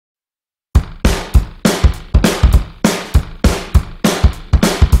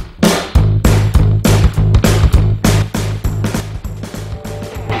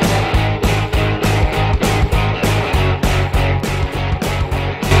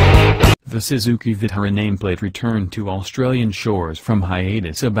The Suzuki Vitara nameplate returned to Australian shores from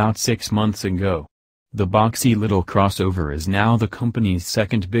hiatus about 6 months ago. The boxy little crossover is now the company's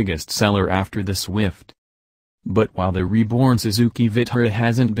second biggest seller after the Swift. But while the reborn Suzuki Vitara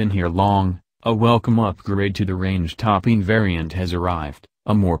hasn't been here long, a welcome upgrade to the range-topping variant has arrived,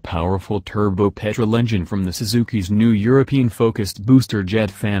 a more powerful turbo petrol engine from the Suzuki's new European-focused booster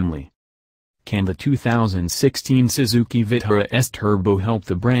jet family. Can the 2016 Suzuki Vitara S Turbo help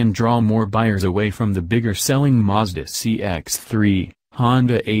the brand draw more buyers away from the bigger-selling Mazda CX-3,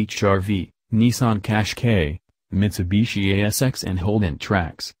 Honda HR-V, Nissan Qashqai, Mitsubishi ASX and Holden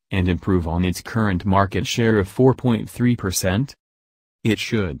Trax, and improve on its current market share of 4.3%? It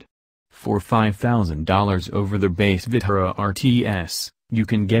should. For $5,000 over the base Vitara RTS, you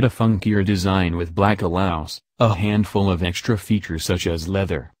can get a funkier design with black alloys, a handful of extra features such as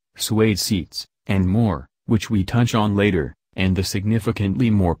leather, suede seats, and more, which we touch on later, and the significantly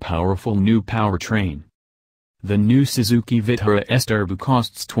more powerful new powertrain. The new Suzuki Vitara S Turbo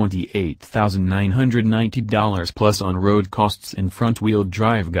costs $28,990 plus on-road costs and front-wheel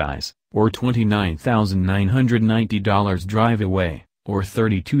drive guys, or $29,990 drive-away, or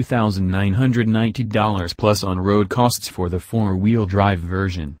 $32,990 plus on-road costs for the four-wheel drive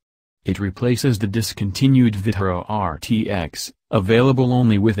version. It replaces the discontinued Vitara RTX, available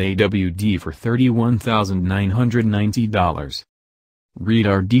only with AWD for $31,990. Read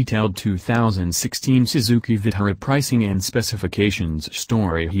our detailed 2016 Suzuki Vitara pricing and specifications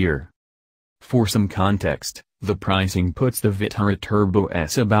story here. For some context, the pricing puts the Vitara Turbo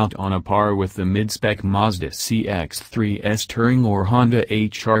S about on a par with the mid-spec Mazda CX-3 Touring or Honda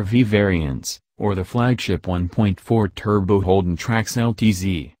HR-V variants, or the flagship 1.4 turbo Holden Trax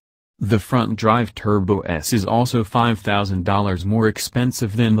LTZ. The front-drive Turbo S is also $5,000 more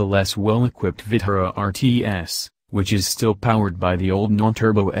expensive than the less well-equipped Vitara RTS, which is still powered by the old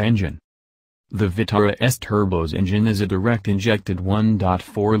non-turbo engine. The Vitara S Turbo's engine is a direct-injected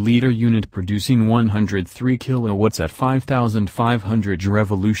 1.4-liter unit producing 103 kilowatts at 5,500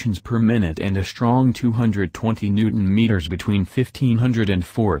 revolutions per minute and a strong 220 Nm between 1,500 and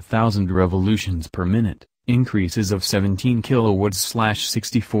 4,000 revolutions per minute. Increases of 17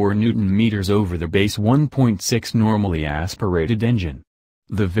 kilowatts/64 Nm over the base 1.6 normally aspirated engine.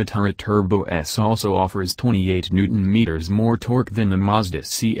 The Vitara Turbo S also offers 28 Nm more torque than the Mazda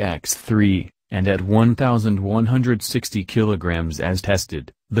CX-3, and at 1,160 kg as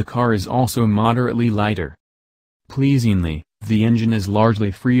tested, the car is also moderately lighter. Pleasingly, the engine is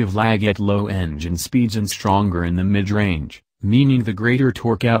largely free of lag at low engine speeds and stronger in the mid-range, meaning the greater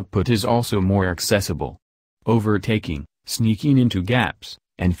torque output is also more accessible. Overtaking, sneaking into gaps,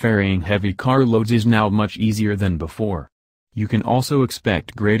 and ferrying heavy car loads is now much easier than before. You can also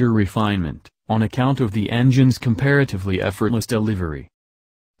expect greater refinement, on account of the engine's comparatively effortless delivery.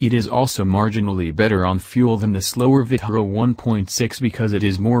 It is also marginally better on fuel than the slower Vitara 1.6 because it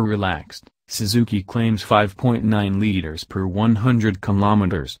is more relaxed. Suzuki claims 5.9 liters per 100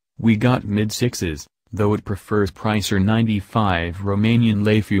 kilometers, we got mid-sixes, though it prefers Pricer 95 Romanian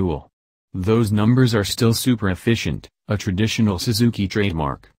lei fuel. Those numbers are still super efficient, a traditional Suzuki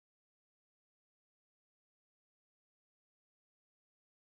trademark.